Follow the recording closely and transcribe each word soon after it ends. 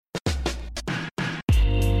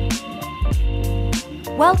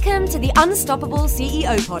Welcome to the Unstoppable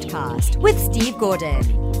CEO podcast with Steve Gordon.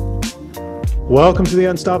 Welcome to the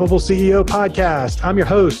Unstoppable CEO podcast. I'm your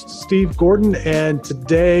host, Steve Gordon, and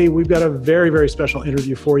today we've got a very, very special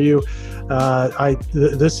interview for you.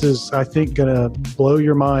 This is, I think, going to blow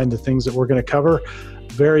your mind, the things that we're going to cover.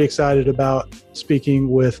 Very excited about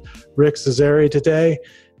speaking with Rick Cesari today.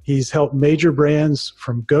 He's helped major brands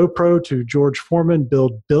from GoPro to George Foreman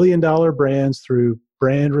build billion-dollar brands through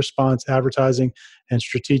brand response advertising and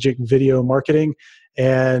strategic video marketing.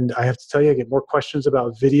 And I have to tell you, I get more questions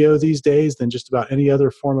about video these days than just about any other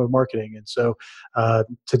form of marketing. And so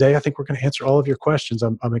today, I think we're going to answer all of your questions.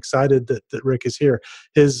 I'm excited that Rick is here.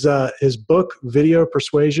 His book, Video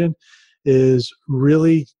Persuasion, is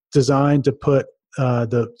really designed to put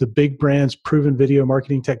the big brands' proven video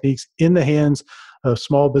marketing techniques in the hands of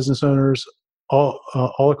small business owners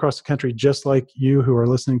all across the country, just like you who are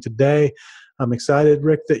listening today. I'm excited,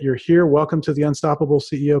 Rick, that you're here. Welcome to the Unstoppable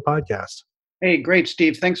CEO podcast. Hey, great,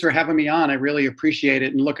 Steve. Thanks for having me on. I really appreciate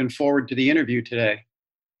it and looking forward to the interview today.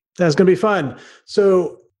 That's going to be fun.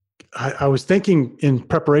 So I was thinking in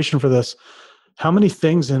preparation for this, how many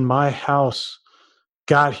things in my house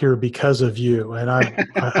got here because of you? And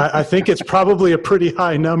I think it's probably a pretty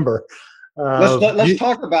high number. Let's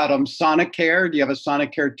talk about them. Sonicare. Do you have a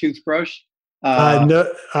Sonicare toothbrush?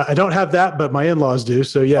 No, I don't have that, but my in-laws do.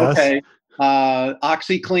 So yes. Okay.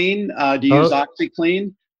 OxyClean. Do you use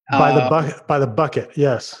OxyClean? By the bucket.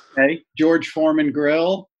 Yes. Okay. George Foreman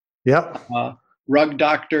Grill. Yep. Rug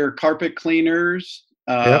Doctor carpet cleaners.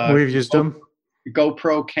 Yep. We've used them.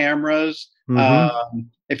 GoPro cameras. Mm-hmm.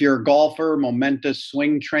 If you're a golfer, Momentous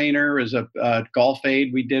Swing Trainer is a golf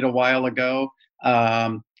aid we did a while ago.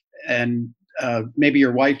 And maybe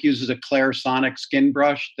your wife uses a Clarisonic skin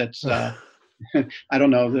brush. That's I don't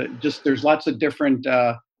know. There's lots of different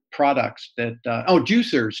products that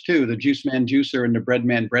juicers too, the Juice Man juicer and the Bread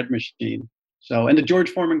Man bread machine, and the George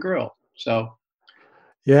Foreman Grill.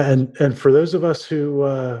 Yeah, and for those of us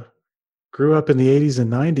who grew up in the 80s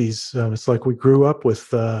and 90s, it's like we grew up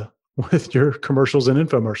with your commercials and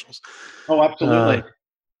infomercials. Oh, absolutely.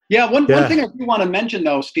 One thing I do want to mention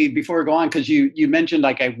though, Steve, before we go on, because you mentioned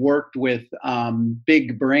like I've worked with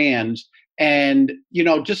big brands, and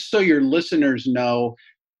just so your listeners know,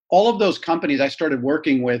 all of those companies I started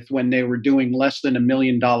working with when they were doing less than $1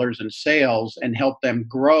 million in sales and helped them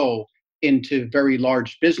grow into very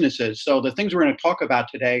large businesses. So the things we're going to talk about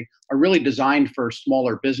today are really designed for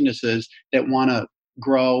smaller businesses that want to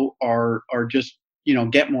grow or just,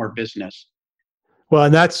 get more business. Well,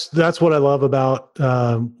 and that's what I love about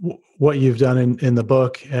what you've done in the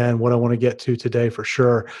book and what I want to get to today for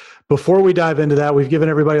sure. Before we dive into that, we've given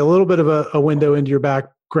everybody a little bit of a window into your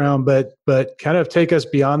background, but kind of take us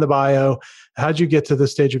beyond the bio. How'd you get to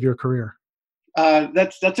this stage of your career?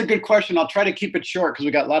 That's a good question. I'll try to keep it short because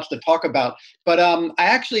we got lots to talk about. But I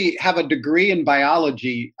actually have a degree in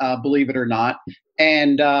biology, believe it or not,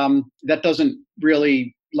 and that doesn't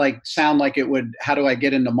really sound like it would. How do I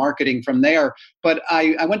get into marketing from there? But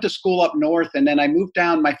I went to school up north, and then I moved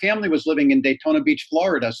down. My family was living in Daytona Beach,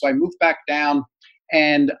 Florida, so I moved back down,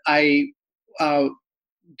 and I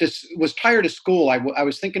just was tired of school. I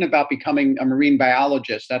was thinking about becoming a marine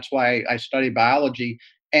biologist. That's why I studied biology.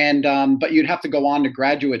 And but you'd have to go on to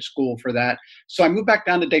graduate school for that. So I moved back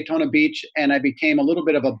down to Daytona Beach, and I became a little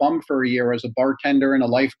bit of a bum for a year as a bartender and a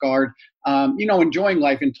lifeguard, enjoying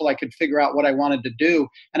life until I could figure out what I wanted to do.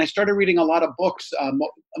 And I started reading a lot of books,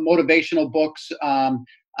 motivational books, by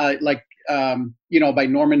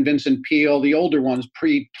Norman Vincent Peale, the older ones,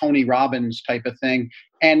 pre-Tony Robbins type of thing.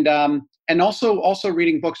 And also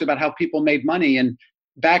reading books about how people made money. And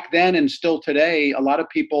back then and still today, a lot of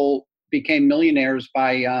people became millionaires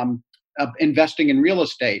by investing in real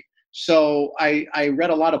estate. So I read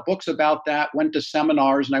a lot of books about that, went to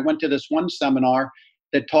seminars, and I went to this one seminar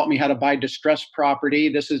that taught me how to buy distressed property.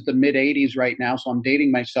 This is the mid 80s right now, so I'm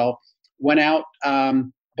dating myself. Went out,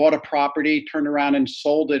 bought a property, turned around and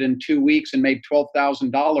sold it in 2 weeks and made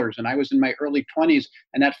 $12,000. And I was in my early 20s,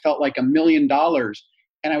 and that felt like $1 million.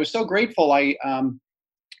 And I was so grateful. I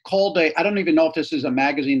called I don't even know if this is a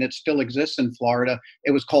magazine that still exists in Florida.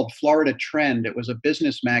 It was called Florida Trend. It was a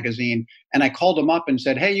business magazine. And I called him up and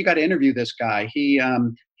said, hey, you got to interview this guy. He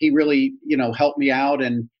really, helped me out.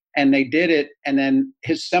 And they did it. And then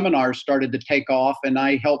his seminars started to take off, and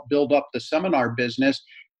I helped build up the seminar business.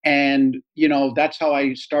 And, that's how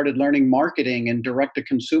I started learning marketing and direct to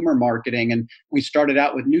consumer marketing. And we started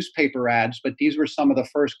out with newspaper ads, but these were some of the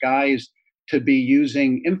first guys to be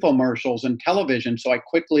using infomercials and television. So I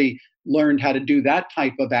quickly learned how to do that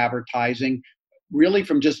type of advertising, really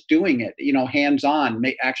from just doing it, hands-on,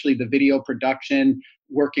 actually the video production,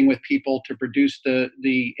 working with people to produce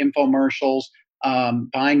the infomercials,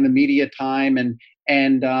 buying the media time,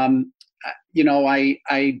 I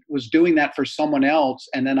was doing that for someone else,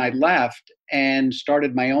 and then I left and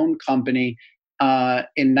started my own company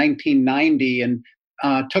in 1990, and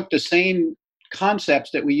took the same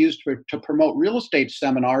concepts that we used to promote real estate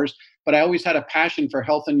seminars, but I always had a passion for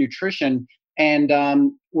health and nutrition, and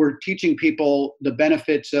we're teaching people the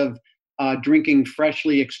benefits of drinking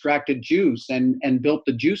freshly extracted juice, and built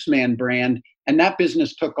the Juice Man brand. And that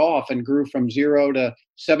business took off and grew from 0 to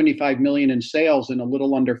 75 million in sales in a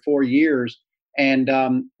little under 4 years. And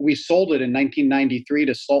we sold it in 1993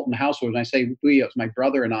 to Sultan Housewares. And I say we, it was my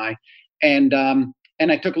brother and I. And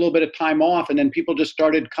I took a little bit of time off, and then people just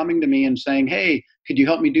started coming to me and saying, "Hey, could you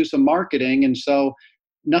help me do some marketing?" And so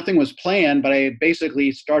nothing was planned, but I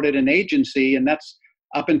basically started an agency, and that's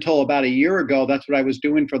up until about a year ago. That's what I was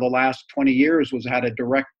doing for the last 20 years, was had a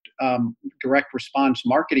direct response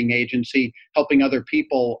marketing agency, helping other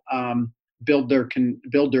people build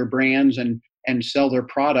their brands and sell their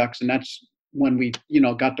products. And that's when we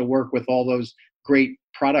got to work with all those great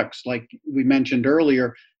products like we mentioned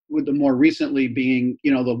earlier, with the more recently being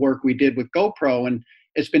the work we did with GoPro. And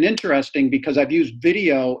it's been interesting because I've used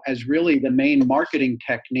video as really the main marketing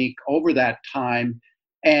technique over that time.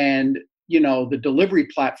 And the delivery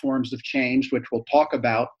platforms have changed, which we'll talk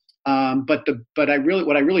about. But what I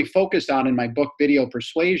really focus on in my book, Video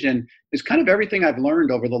Persuasion, is kind of everything I've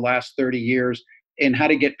learned over the last 30 years in how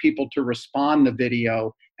to get people to respond to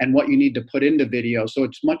video and what you need to put into video. So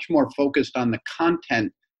it's much more focused on the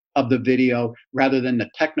content of the video rather than the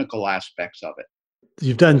technical aspects of it.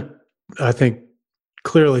 You've done, I think,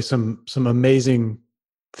 clearly some amazing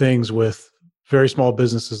things with very small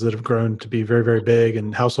businesses that have grown to be very, very big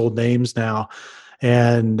and household names now.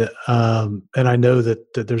 And I know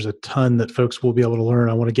that there's a ton that folks will be able to learn.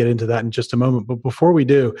 I want to get into that in just a moment. But before we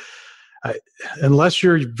do, unless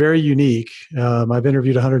you're very unique, I've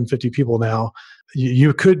interviewed 150 people now.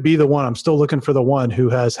 You could be the one. I'm still looking for the one who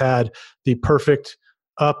has had the perfect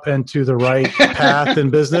up and to the right path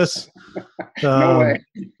in business. No way.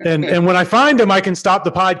 and when I find him, I can stop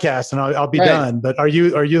the podcast and I'll be done. But are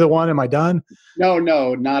you the one? Am I done? No,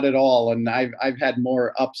 not at all. And I've had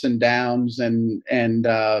more ups and downs and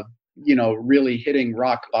really hitting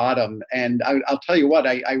rock bottom. And I'll tell you what,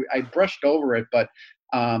 I brushed over it, but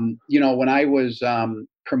when I was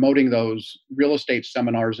promoting those real estate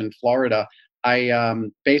seminars in Florida, I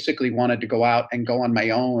basically wanted to go out and go on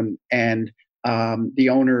my own, and the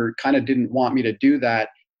owner kind of didn't want me to do that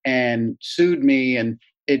and sued me, and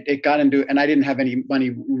it got into, and I didn't have any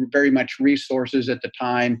money, very much resources at the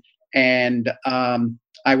time, and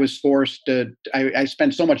I was forced to. I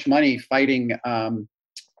spent so much money fighting the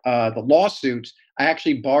lawsuits. I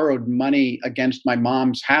actually borrowed money against my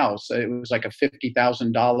mom's house. It was like a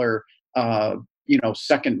 $50,000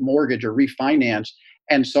 second mortgage or refinance,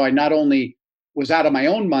 and so I not only was out of my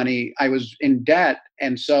own money, I was in debt.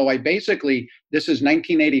 And so I basically, this is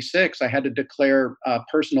 1986, I had to declare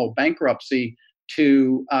personal bankruptcy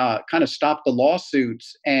to kind of stop the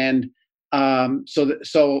lawsuits. And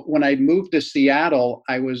so when I moved to Seattle,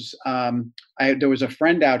 there was a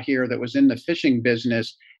friend out here that was in the fishing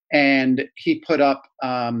business, and he put up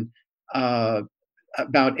about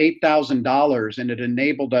 $8,000, and it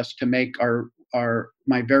enabled us to make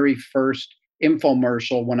my very first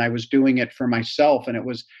infomercial when I was doing it for myself. And it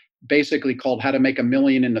was basically called How to Make $1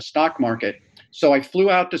 Million in the Stock Market. So I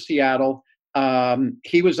flew out to Seattle.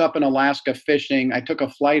 He was up in Alaska fishing. I took a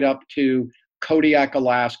flight up to Kodiak,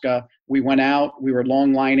 Alaska. We went out, we were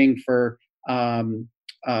long lining for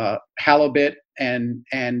halibut, and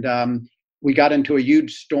we got into a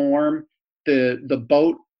huge storm. The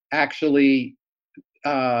boat actually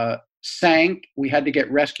sank. We had to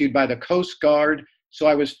get rescued by the Coast Guard. So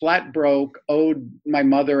I was flat broke, owed my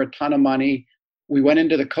mother a ton of money. We went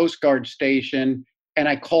into the Coast Guard station, and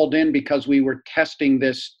I called in because we were testing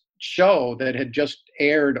this show that had just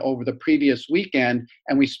aired over the previous weekend,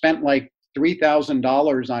 and we spent like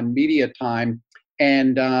 $3,000 on media time.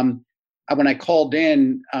 And when I called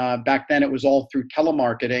in, back then it was all through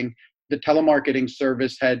telemarketing. The telemarketing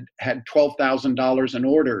service had $12,000 in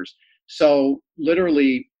orders. So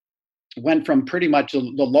literally went from pretty much the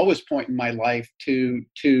lowest point in my life to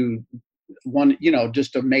one,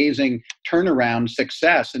 just amazing turnaround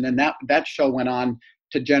success. And then that show went on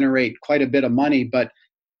to generate quite a bit of money. But,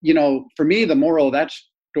 for me, the moral of that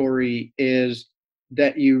story is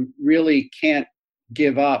that you really can't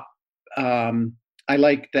give up. I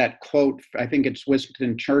like that quote. I think it's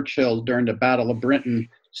Winston Churchill during the Battle of Britain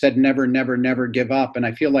said, "Never, never, never give up." And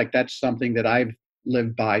I feel like that's something that I've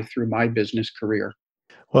lived by through my business career.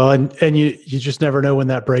 Well, and you just never know when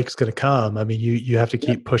that break's going to come. I mean, you have to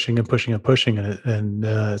keep pushing and pushing and pushing, and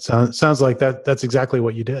it sounds like that's exactly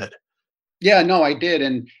what you did. Yeah, no, I did,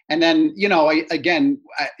 and then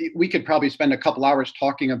we could probably spend a couple hours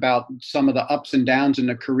talking about some of the ups and downs in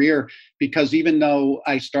the career, because even though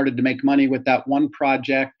I started to make money with that one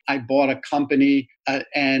project, I bought a company,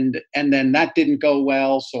 and then that didn't go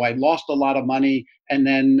well, so I lost a lot of money, and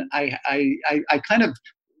then I kind of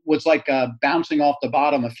was like bouncing off the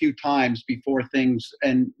bottom a few times before things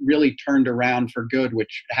and really turned around for good,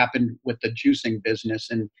 which happened with the juicing business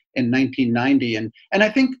in 1990. And I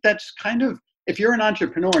think that's kind of, if you're an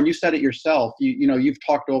entrepreneur, and you said it yourself, you've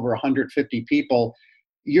talked to over 150 people,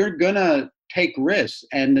 you're gonna take risks,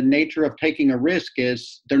 and the nature of taking a risk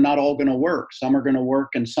is they're not all going to work. Some are going to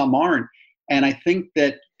work and some aren't. And I think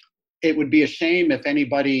that it would be a shame if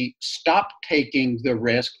anybody stopped taking the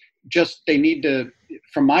risk. Just, they need to,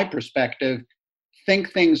 from my perspective,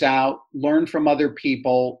 think things out, learn from other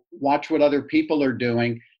people, watch what other people are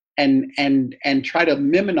doing, and try to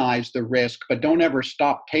minimize the risk, but don't ever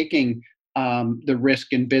stop taking the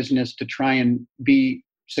risk in business to try and be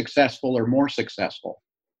successful or more successful.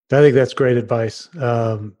 I think that's great advice,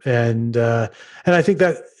 and I think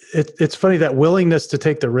that it's funny that willingness to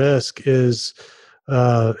take the risk is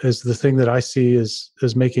the thing that I see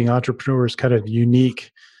as making entrepreneurs kind of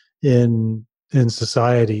unique in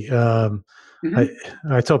society.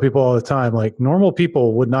 Mm-hmm. I tell people all the time, like, normal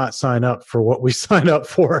people would not sign up for what we sign up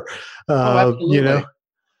for. Absolutely. Well,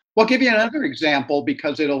 I'll give you another example,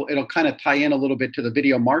 because it'll kind of tie in a little bit to the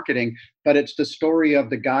video marketing, but it's the story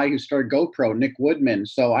of the guy who started GoPro, Nick Woodman.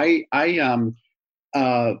 So I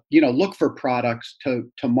look for products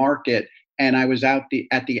to market, and I was at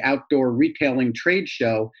the outdoor retailing trade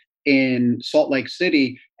show in Salt Lake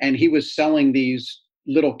City, and he was selling these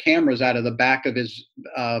little cameras out of the back of his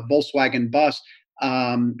Volkswagen bus,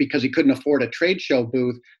 because he couldn't afford a trade show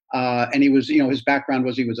booth. And he was, his background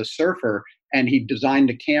was he was a surfer, and he designed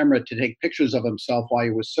a camera to take pictures of himself while he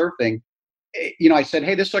was surfing. I said,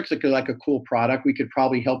 hey, this looks like a cool product. We could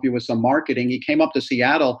probably help you with some marketing. He came up to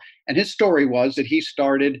Seattle, and his story was that he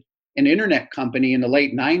started an internet company in the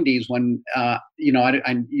late 90s when,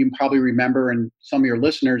 you probably remember, and some of your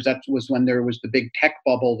listeners, that was when there was the big tech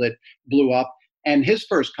bubble that blew up, and his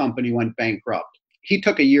first company went bankrupt. He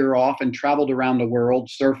took a year off and traveled around the world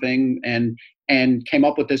surfing, and came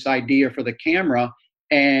up with this idea for the camera.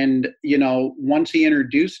 And, once he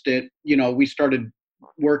introduced it, we started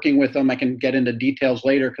working with him. I can get into details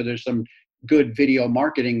later, because there's some good video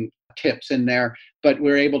marketing tips in there, but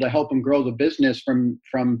we're able to help him grow the business from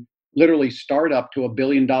literally startup to $1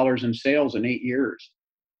 billion in sales in 8 years.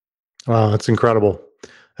 Wow, that's incredible.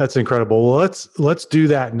 That's incredible. Well, let's do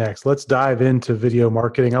that next. Let's dive into video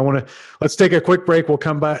marketing. Let's take a quick break. We'll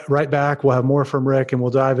come back right back. We'll have more from Rick, and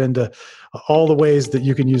we'll dive into all the ways that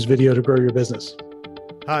you can use video to grow your business.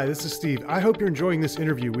 Hi, this is Steve. I hope you're enjoying this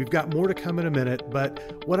interview. We've got more to come in a minute,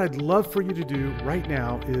 but what I'd love for you to do right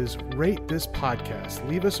now is rate this podcast.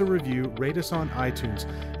 Leave us a review, rate us on iTunes.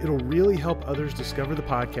 It'll really help others discover the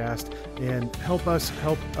podcast and help us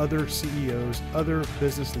help other CEOs, other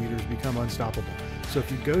business leaders become unstoppable. So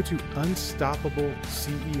if you go to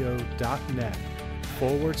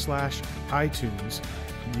unstoppableceo.net/iTunes,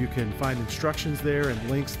 you can find instructions there and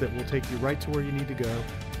links that will take you right to where you need to go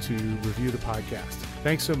to review the podcast.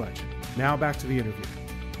 Thanks so much. Now back to the interview.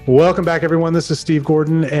 Welcome back, everyone. This is Steve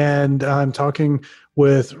Gordon, and I'm talking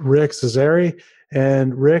with Rick Cesari.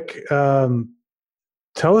 And Rick,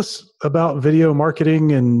 tell us about video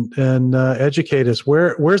marketing and educate us.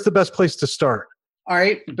 Where's the best place to start? All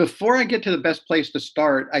right. Before I get to the best place to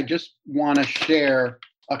start, I just want to share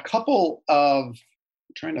a couple of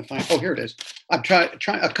here it is. I'm trying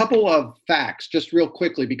a couple of facts just real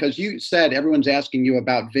quickly, because you said everyone's asking you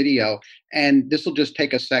about video, and this will just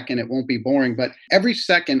take a second. It won't be boring, but every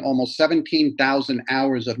second, almost 17,000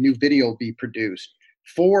 hours of new video will be produced.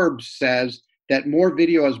 Forbes says that more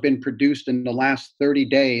video has been produced in the last 30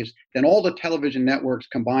 days than all the television networks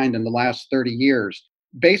combined in the last 30 years.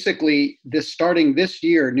 Basically, starting this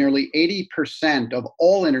year, nearly 80% of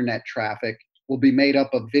all internet traffic will be made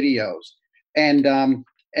up of videos. And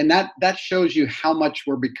that shows you how much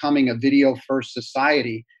we're becoming a video first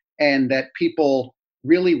society, and that people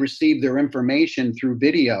really receive their information through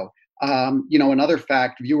video. Another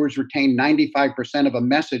fact, viewers retain 95% of a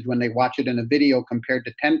message when they watch it in a video, compared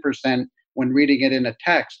to 10% when reading it in a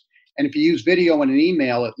text. And if you use video in an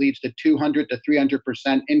email, it leads to 200 to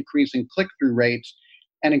 300% increase in click-through rates,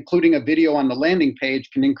 and including a video on the landing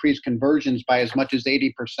page can increase conversions by as much as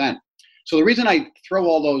 80%. So the reason I throw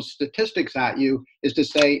all those statistics at you is to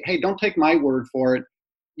say, hey, don't take my word for it.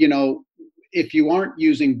 if you aren't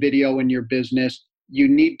using video in your business, you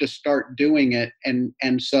need to start doing it.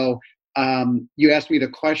 And so you asked me the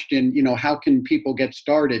question, how can people get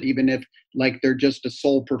started, even if like they're just a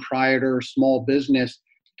sole proprietor or small business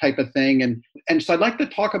type of thing. And so I'd like to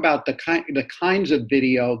talk about the kinds of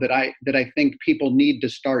video that I think people need to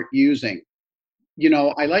start using.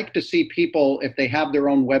 I like to see people, if they have their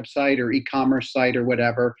own website or e-commerce site or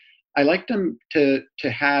whatever, I like them to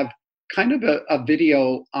have kind of a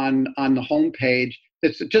video on the homepage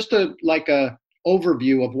that's just like a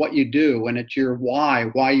overview of what you do, and it's your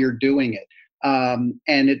why you're doing it.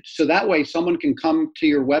 So that way someone can come to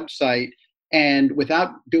your website and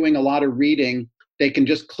without doing a lot of reading, they can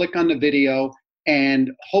just click on the video,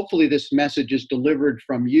 and hopefully this message is delivered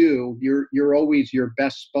from you. You're always your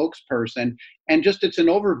best spokesperson. And just it's an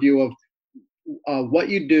overview of what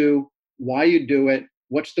you do, why you do it,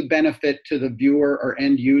 what's the benefit to the viewer or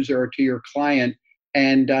end user or to your client,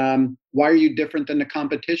 and why are you different than the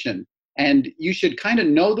competition? And you should kind of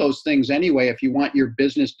know those things anyway if you want your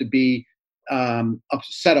business to be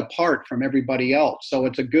set apart from everybody else. So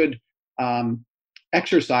it's a good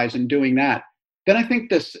exercise in doing that. Then I think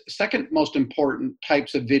the second most important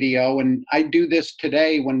types of video, and I do this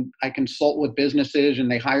today when I consult with businesses and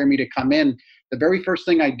they hire me to come in, the very first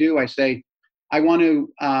thing I do, I say, I want to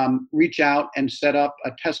reach out and set up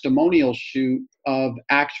a testimonial shoot of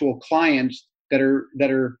actual clients that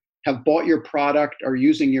have bought your product or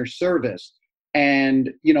using your service.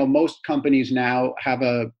 And most companies now have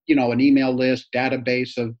an email list,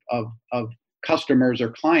 database of customers or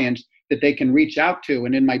clients that they can reach out to.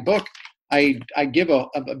 And in my book, I give a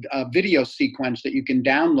video sequence that you can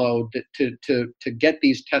download to get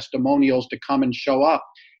these testimonials to come and show up.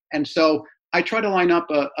 And so I try to line up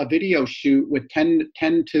a video shoot with 10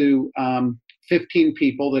 to 15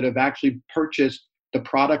 people that have actually purchased the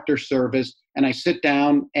product or service. And I sit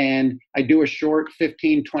down and I do a short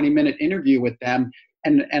 15, 20-minute interview with them.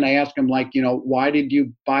 And I ask them, like, why did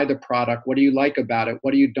you buy the product? What do you like about it?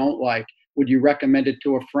 What do you don't like? Would you recommend it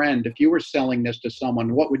to a friend? If you were selling this to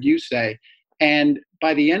someone, what would you say? And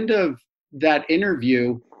by the end of that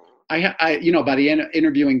interview, by the end of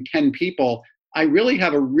interviewing 10 people, I really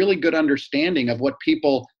have a really good understanding of what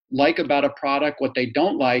people like about a product, what they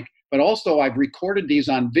don't like, but also I've recorded these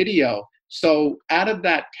on video. So out of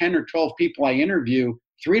that 10 or 12 people I interview,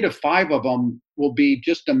 3 to 5 of them will be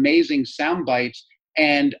just amazing sound bites.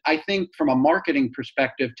 And I think from a marketing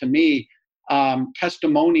perspective, to me,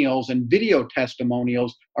 testimonials and video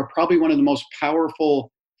testimonials are probably one of the most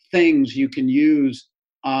powerful things you can use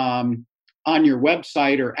on your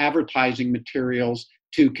website or advertising materials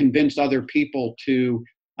to convince other people to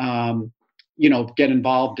get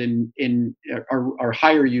involved in or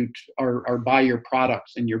hire you or buy your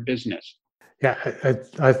products in your business. Yeah,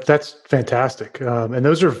 that's fantastic. And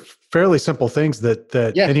those are fairly simple things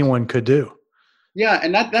that Yes. anyone could do. Yeah,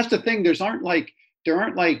 and that's the thing. There aren't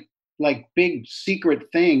like big secret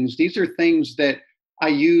things. These are things that I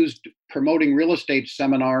used promoting real estate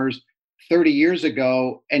seminars 30 years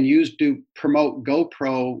ago and used to promote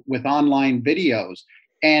GoPro with online videos.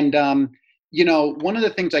 And one of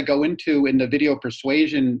the things I go into in the video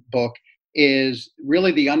persuasion book is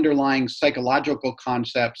really the underlying psychological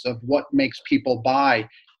concepts of what makes people buy.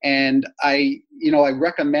 And I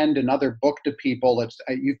recommend another book to people.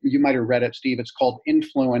 You might have read it, Steve. It's called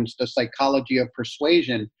Influence, The Psychology of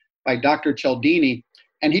Persuasion by Dr. Cialdini.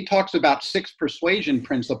 And he talks about 6 persuasion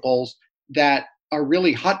principles that are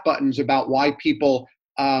really hot buttons about why people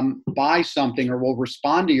buy something or will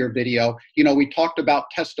respond to your video. We talked about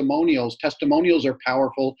testimonials. Testimonials are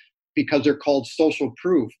powerful because they're called social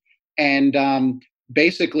proof. And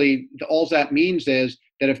basically, all that means is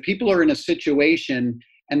that if people are in a situation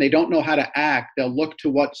and they don't know how to act, they'll look to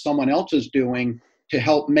what someone else is doing to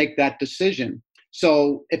help make that decision.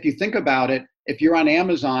 So if you think about it, if you're on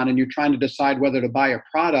Amazon and you're trying to decide whether to buy a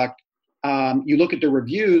product, you look at the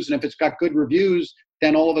reviews, and if it's got good reviews,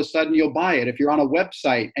 then all of a sudden you'll buy it. If you're on a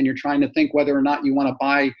website and you're trying to think whether or not you want to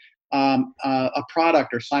buy a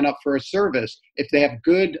product or sign up for a service, if they have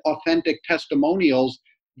good, authentic testimonials,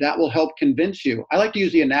 that will help convince you. I like to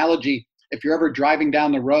use the analogy, if you're ever driving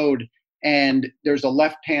down the road and there's a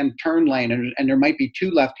left-hand turn lane, and there might be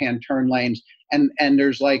 2 left-hand turn lanes, and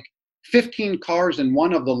there's like 15 cars in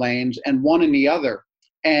one of the lanes and 1 in the other.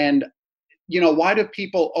 And why do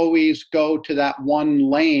people always go to that one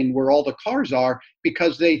lane where all the cars are?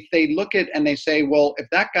 Because they look at and they say, well, if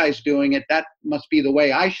that guy's doing it, that must be the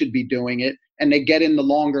way I should be doing it. And they get in the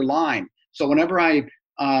longer line. So whenever I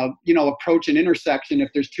approach an intersection, if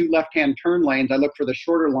there's 2 left-hand turn lanes, I look for the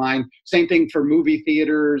shorter line. Same thing for movie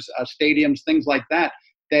theaters, stadiums, things like that.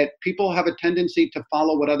 that people have a tendency to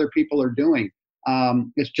follow what other people are doing.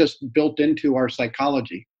 It's just built into our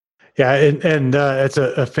psychology. Yeah, and it's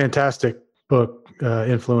a fantastic book,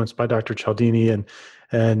 influenced by Dr. Cialdini,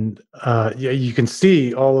 and yeah, you can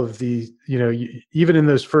see all of the, even in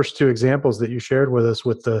those first two examples that you shared with us,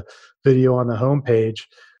 with the video on the homepage,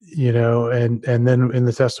 and then in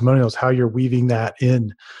the testimonials, how you're weaving that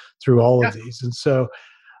in through all of Yeah. these. And so,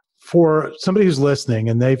 for somebody who's listening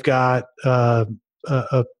and they've got a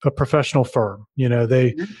professional firm,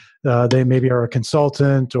 Mhm. they maybe are a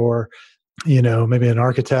consultant, or maybe an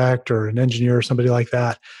architect or an engineer or somebody like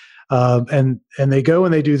that. And they go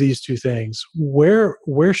and they do these two things. Where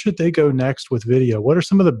should they go next with video? What are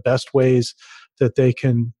some of the best ways that they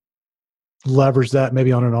can leverage that,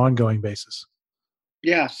 maybe on an ongoing basis?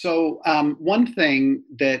 Yeah. So one thing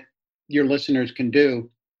that your listeners can do,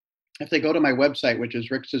 if they go to my website, which is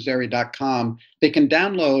rickcesari.com, they can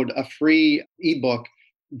download a free ebook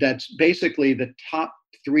that's basically the top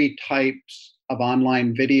 3 types of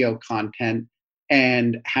online video content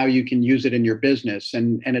and how you can use it in your business.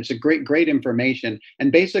 And it's a great information.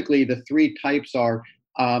 And basically, the 3 types are,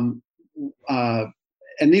 um, uh,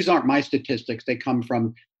 and these aren't my statistics, they come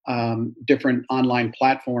from different online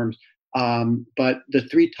platforms. But the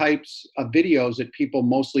 3 types of videos that people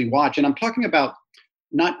mostly watch, and I'm talking about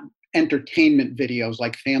not entertainment videos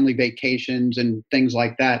like family vacations and things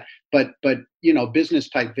like that, but business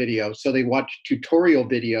type videos. So they watch tutorial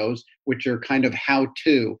videos, which are kind of how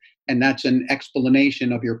to, and that's an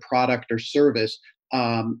explanation of your product or service.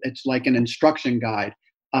 It's like an instruction guide.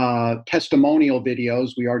 Testimonial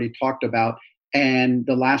videos we already talked about, and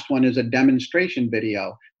the last one is a demonstration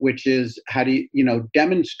video, which is how do you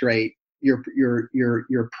demonstrate your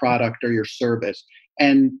product or your service.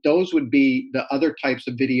 And those would be the other types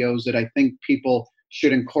of videos that I think people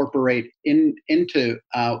should incorporate into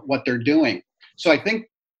what they're doing. So I think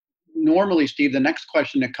normally, Steve, the next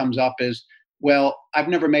question that comes up is, well, I've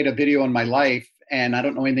never made a video in my life and I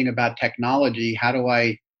don't know anything about technology. How do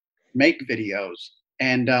I make videos?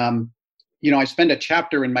 And, I spend a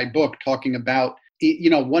chapter in my book talking about,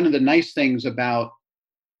 one of the nice things about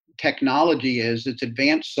technology is it's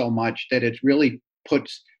advanced so much that it really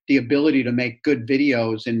puts the ability to make good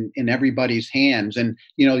videos in everybody's hands. And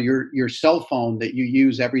your cell phone that you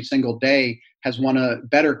use every single day has a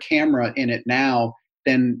better camera in it now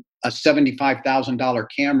than a $75,000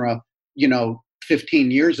 camera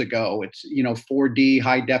 15 years ago. It's 4D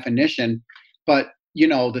high definition. But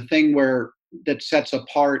the thing that sets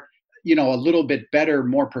apart a little bit better,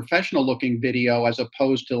 more professional looking video as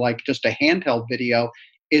opposed to like just a handheld video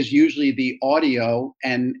is usually the audio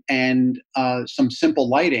and some simple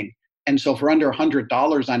lighting. And so for under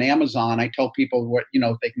 $100 on Amazon, I tell people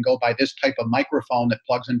they can go buy this type of microphone that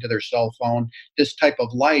plugs into their cell phone, this type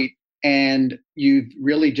of light, and you've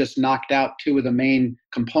really just knocked out 2 of the main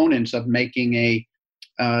components of making a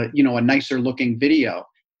nicer looking video.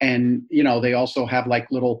 And they also have like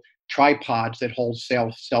little tripods that hold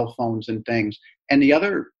cell phones and things. And the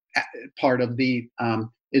other part of the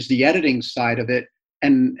is the editing side of it.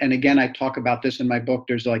 And again, I talk about this in my book.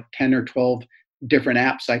 There's like 10 or 12 different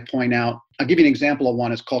apps I point out. I'll give you an example of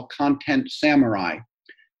one. It's called Content Samurai.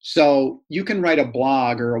 So you can write a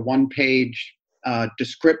blog or a one-page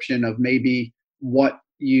description of maybe what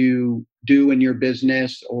you do in your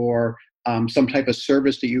business, or some type of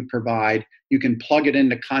service that you provide. You can plug it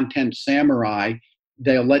into Content Samurai.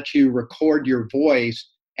 They'll let you record your voice,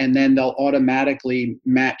 and then they'll automatically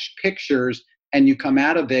match pictures, and you come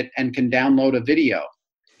out of it and can download a video.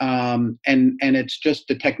 And it's just,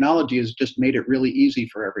 the technology has just made it really easy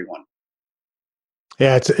for everyone.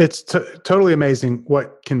 Yeah, it's totally amazing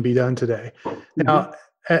what can be done today. Now,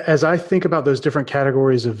 as I think about those different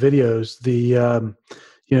categories of videos, the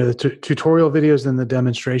tutorial videos and the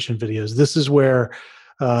demonstration videos, this is where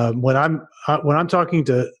when I'm talking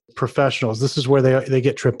to professionals, this is where they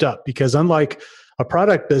get tripped up, because unlike a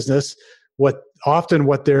product business, what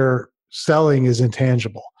they're selling is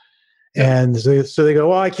intangible. Yeah. And so they go,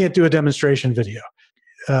 well, I can't do a demonstration video.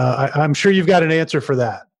 I'm sure you've got an answer for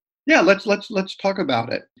that. Yeah, let's talk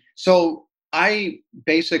about it. So I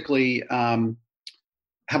basically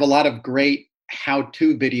have a lot of great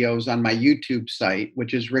how-to videos on my YouTube site,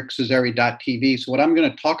 which is rickcesari.tv. So what I'm going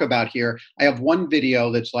to talk about here, I have one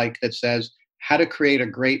video that says how to create a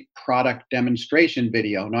great product demonstration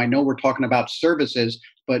video. Now I know we're talking about services,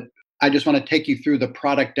 but I just want to take you through the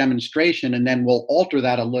product demonstration, and then we'll alter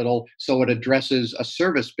that a little so it addresses a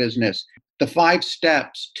service business. The 5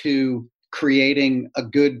 steps to creating a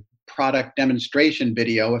good product demonstration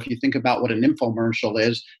video, if you think about what an infomercial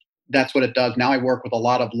is, that's what it does. Now I work with a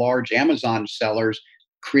lot of large Amazon sellers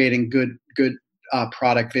creating good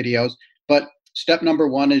product videos. But step number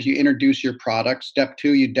one is you introduce your product. Step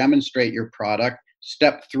two, you demonstrate your product.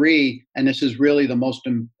 Step three, and this is really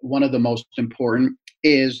one of the most important,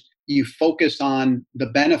 is you focus on the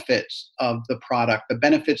benefits of the product, the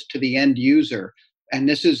benefits to the end user. And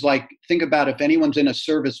this is like, think about if anyone's in a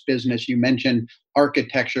service business, you mentioned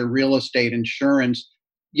architecture, real estate, insurance,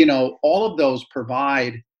 all of those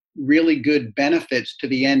provide really good benefits to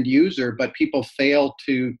the end user, but people fail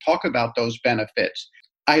to talk about those benefits.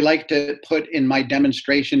 I like to put in my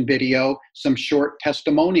demonstration video some short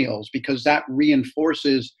testimonials because that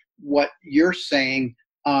reinforces what you're saying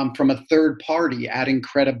from a third party, adding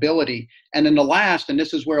credibility. And then the last, and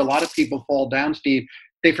this is where a lot of people fall down, Steve,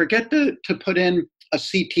 they forget to put in a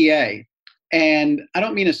CTA. And I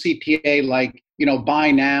don't mean a CTA like,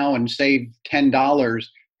 buy now and save $10.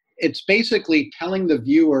 It's basically telling the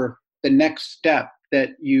viewer the next step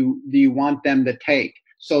that you want them to take.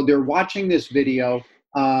 So they're watching this video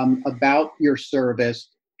about your service,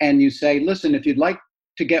 and you say, listen, if you'd like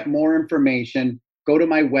to get more information, go to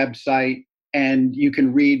my website and you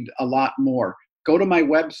can read a lot more. Go to my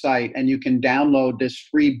website and you can download this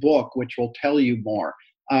free book, which will tell you more.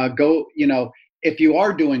 If you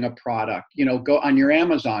are doing a product, go on your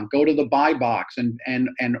Amazon, go to the buy box and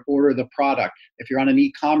order the product. If you're on an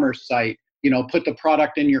e-commerce site, put the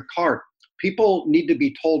product in your cart. People need to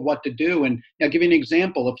be told what to do. And I'll give you an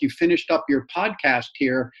example. If you finished up your podcast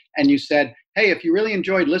here and you said, hey, if you really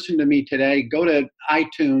enjoyed listening to me today, go to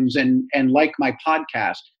iTunes and like my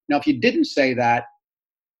podcast. Now, if you didn't say that,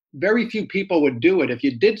 very few people would do it. If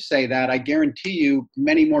you did say that, I guarantee you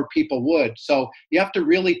many more people would. So you have to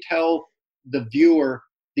really tell the viewer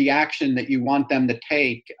the action that you want them to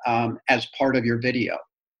take as part of your video.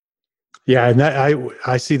 Yeah, and that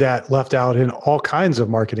I see that left out in all kinds of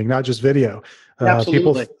marketing, not just video.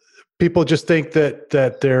 Absolutely. People just think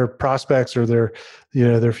that their prospects or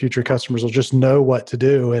their future customers will just know what to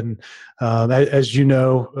do. And as you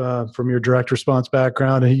know from your direct response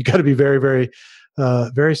background, you got to be very, very,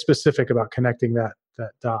 very specific about connecting that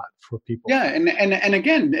dot for people. Yeah, and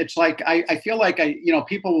again, it's like I feel like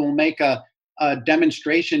people will make a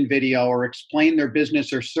demonstration video or explain their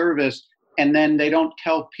business or service, and then they don't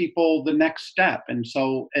tell people the next step. And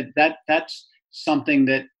so that's something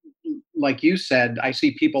that, like you said, I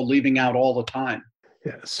see people leaving out all the time.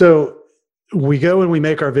 Yeah. So we go and we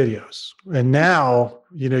make our videos, and now,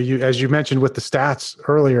 as you mentioned with the stats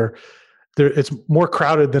earlier, it's more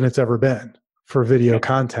crowded than it's ever been for video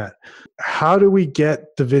content. How do we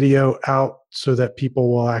get the video out so that people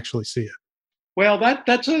will actually see it? Well,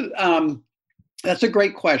 that's a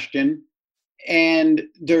great question. And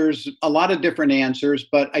there's a lot of different answers,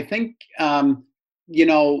 but I think,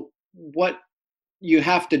 what you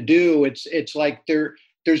have to do, it's like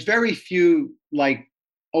there's very few like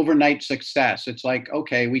overnight success. It's like,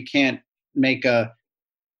 okay, we can't make a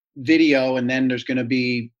video and then there's going to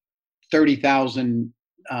be 30,000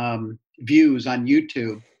 views on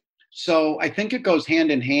YouTube. So I think it goes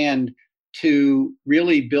hand in hand to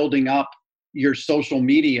really building up your social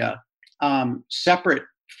media separate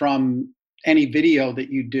from any video that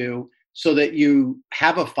you do, so that you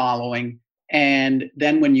have a following. And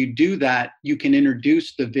then when you do that, you can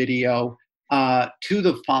introduce the video to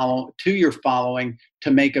your following to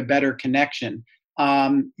make a better connection.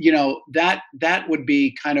 That would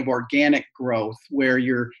be kind of organic growth, where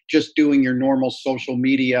you're just doing your normal social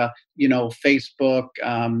media, Facebook,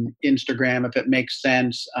 Instagram, if it makes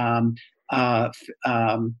sense,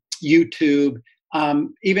 YouTube.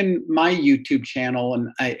 Even my YouTube channel, and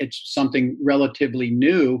it's something relatively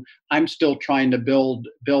new. I'm still trying to build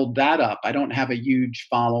that up. I don't have a huge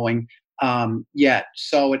following yet.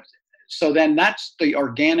 So then that's the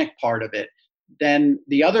organic part of it. Then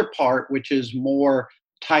the other part, which is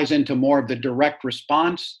ties into more of the direct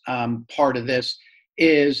response part of this,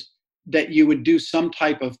 is that you would do some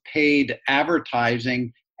type of paid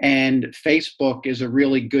advertising, and Facebook is a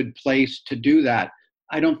really good place to do that.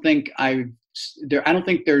 I don't think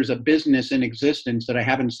there's a business in existence that I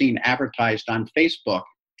haven't seen advertised on Facebook.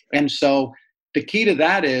 And so the key to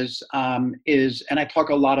that is, and I talk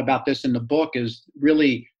a lot about this in the book, is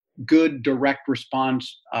really good direct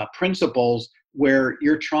response principles, where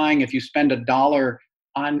you're trying, if you spend $1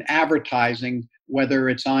 on advertising, whether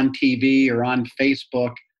it's on TV or on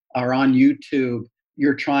Facebook or on YouTube,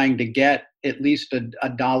 you're trying to get at least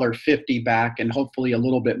 $1.50 back, and hopefully a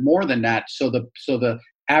little bit more than that. So the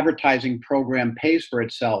advertising program pays for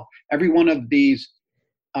itself. Every one of these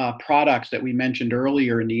products that we mentioned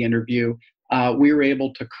earlier in the interview, we were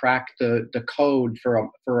able to crack the code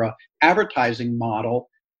for a advertising model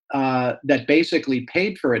that basically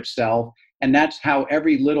paid for itself. And that's how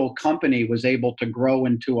every little company was able to grow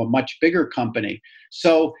into a much bigger company.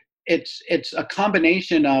 So it's a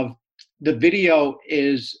combination of the video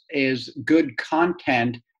is good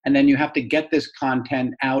content, and then you have to get this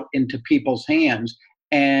content out into people's hands.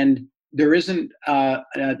 And there isn't a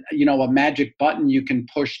magic button you can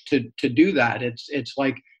push to do that. It's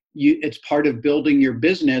like it's part of building your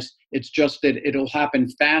business. It's just that it'll happen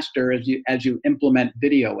faster as you implement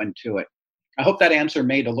video into it. I hope that answer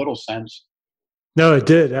made a little sense. No, it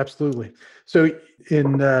did. Absolutely. So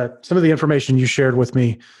in some of the information you shared with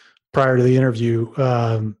me prior to the interview,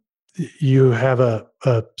 you have a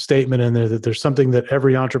statement in there that there's something that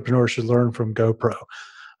every entrepreneur should learn from GoPro.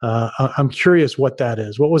 I'm curious what that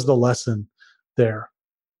is. What was the lesson there?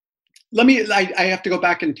 I have to go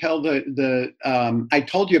back and tell I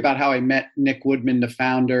told you about how I met Nick Woodman, the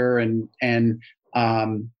founder, and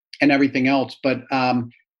everything else. But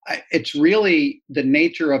it's really the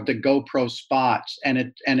nature of the GoPro spots,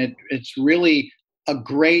 and it's really a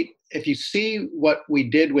great. If you see what we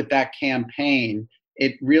did with that campaign,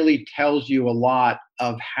 it really tells you a lot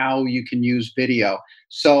of how you can use video.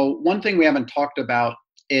 So one thing we haven't talked about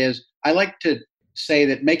is I like to say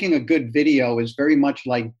that making a good video is very much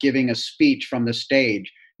like giving a speech from the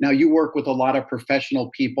stage. Now, you work with a lot of professional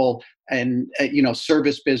people and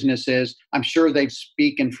service businesses. I'm sure they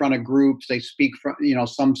speak in front of groups. They speak from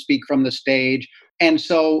some speak from the stage. And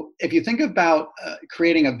so if you think about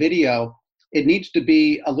creating a video, it needs to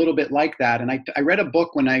be a little bit like that. And I read a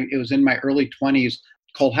book when it was in my early 20s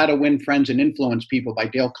called How to Win Friends and Influence People by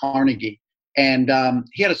Dale Carnegie. And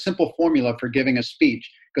he had a simple formula for giving a speech.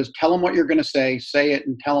 Because tell them what you're going to say it,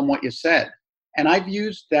 and tell them what you said. And I've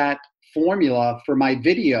used that formula for my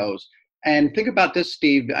videos. And think about this,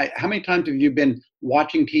 Steve. How many times have you been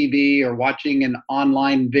watching TV or watching an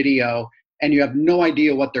online video and you have no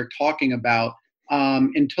idea what they're talking about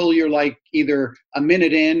until you're like either a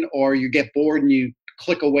minute in, or you get bored and you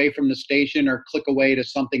click away from the station or click away to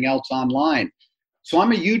something else online? So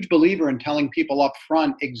I'm a huge believer in telling people up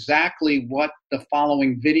front exactly what the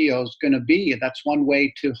following video is going to be. That's one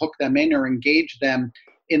way to hook them in or engage them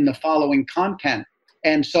in the following content.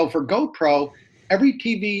 And so for GoPro, every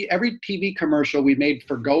TV commercial we made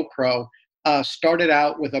for GoPro started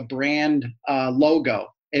out with a brand logo.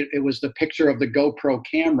 It was the picture of the GoPro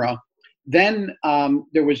camera. Then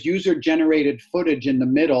there was user-generated footage in the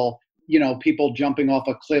middle. People jumping off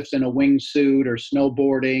of cliffs in a wingsuit or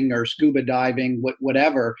snowboarding or scuba diving,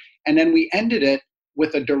 whatever. And then we ended it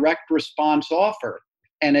with a direct response offer.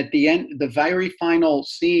 And at the end, the very final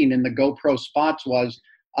scene in the GoPro spots was,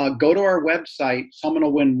 go to our website. Someone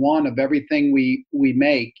will win one of everything we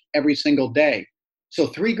make every single day. So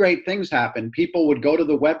 3 great things happened. People would go to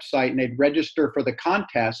the website and they'd register for the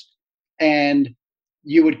contest, and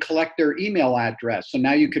you would collect their email address. So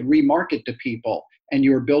now you could remarket to people, and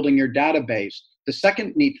you were building your database. The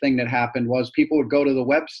second neat thing that happened was people would go to the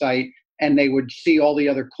website and they would see all the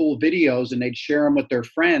other cool videos and they'd share them with their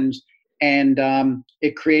friends. And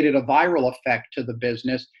it created a viral effect to the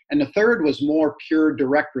business. And the third was more pure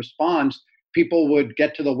direct response. People would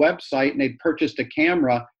get to the website and they'd purchase a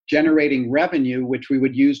camera, generating revenue, which we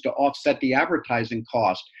would use to offset the advertising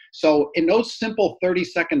cost. So in those simple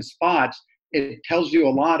 30-second spots, it tells you a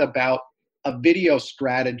lot about a video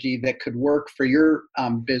strategy that could work for your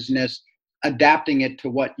business, adapting it to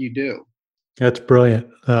what you do. That's brilliant,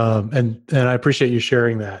 and I appreciate you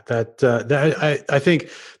sharing that. I think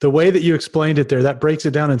the way that you explained it there, that breaks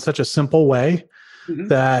it down in such a simple way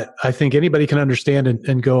that I think anybody can understand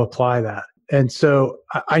and go apply that. And so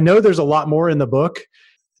I know there's a lot more in the book.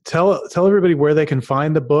 Tell everybody where they can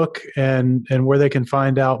find the book and where they can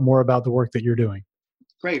find out more about the work that you're doing.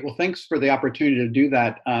 Great. Well, thanks for the opportunity to do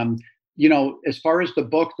that. As far as the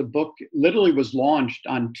book literally was launched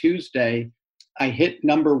on Tuesday. I hit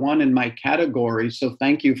 #1 in my category. So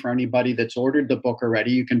thank you for anybody that's ordered the book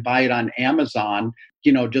already. You can buy it on Amazon.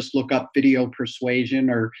 Just look up Video Persuasion,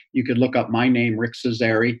 or you could look up my name, Rick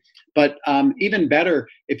Cesari. But even better,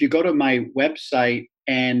 if you go to my website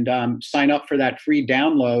and sign up for that free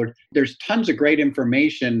download, there's tons of great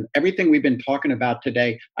information. Everything we've been talking about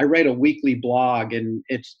today, I write a weekly blog, and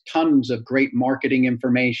it's tons of great marketing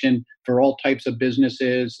information for all types of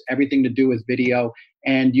businesses, everything to do with video.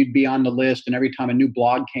 And you'd be on the list, and every time a new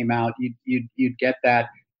blog came out, you'd get that,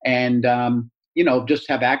 and just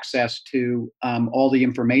have access to all the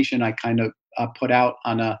information I kind of put out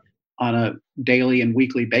on a daily and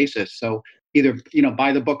weekly basis. So either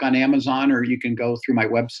buy the book on Amazon, or you can go through my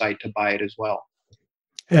website to buy it as well.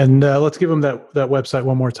 And let's give them that website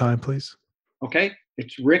one more time, please. Okay,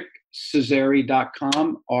 it's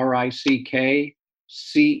rickcesari.com,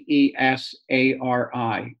 Cesari,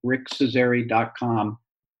 rickcesari.com.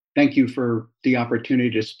 Thank you for the opportunity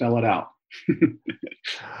to spell it out.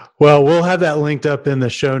 Well, we'll have that linked up in the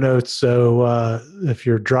show notes. So if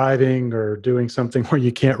you're driving or doing something where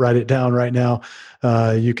you can't write it down right now,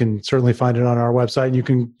 you can certainly find it on our website. And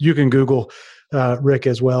you can Google Rick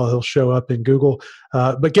as well. He'll show up in Google.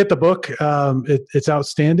 But get the book. It's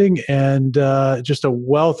outstanding and just a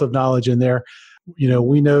wealth of knowledge in there.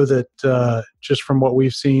 We know that just from what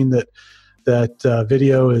we've seen that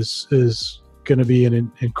video is going to be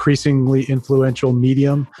an increasingly influential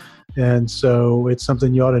medium. And so it's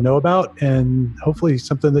something you ought to know about and hopefully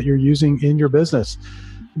something that you're using in your business.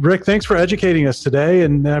 Rick, thanks for educating us today.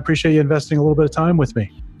 And I appreciate you investing a little bit of time with me.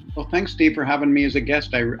 Well, thanks, Steve, for having me as a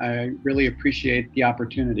guest. I really appreciate the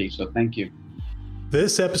opportunity. So thank you.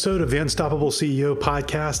 This episode of the Unstoppable CEO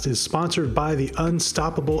podcast is sponsored by the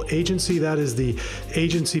Unstoppable Agency. That is the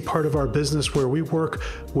agency part of our business where we work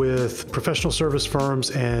with professional service firms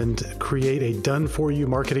and create a done-for-you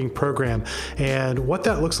marketing program. And what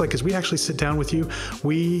that looks like is we actually sit down with you.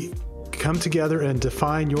 We come together and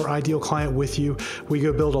define your ideal client with you. We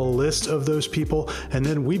go build a list of those people, and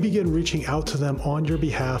then we begin reaching out to them on your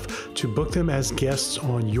behalf to book them as guests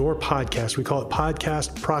on your podcast. We call it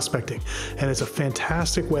podcast prospecting, and it's a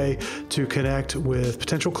fantastic way to connect with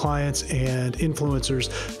potential clients and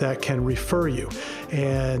influencers that can refer you.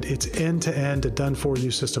 And it's end-to-end, a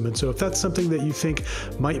done-for-you system. And so if that's something that you think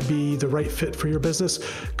might be the right fit for your business,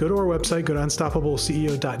 go to our website, go to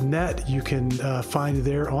unstoppableceo.net. You can find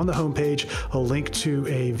there on the homepage a link to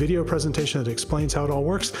a video presentation that explains how it all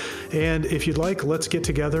works. And if you'd like, let's get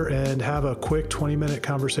together and have a quick 20-minute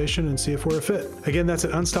conversation and see if we're a fit. Again, that's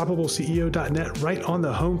at unstoppableceo.net. Right on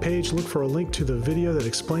the homepage, look for a link to the video that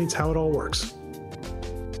explains how it all works.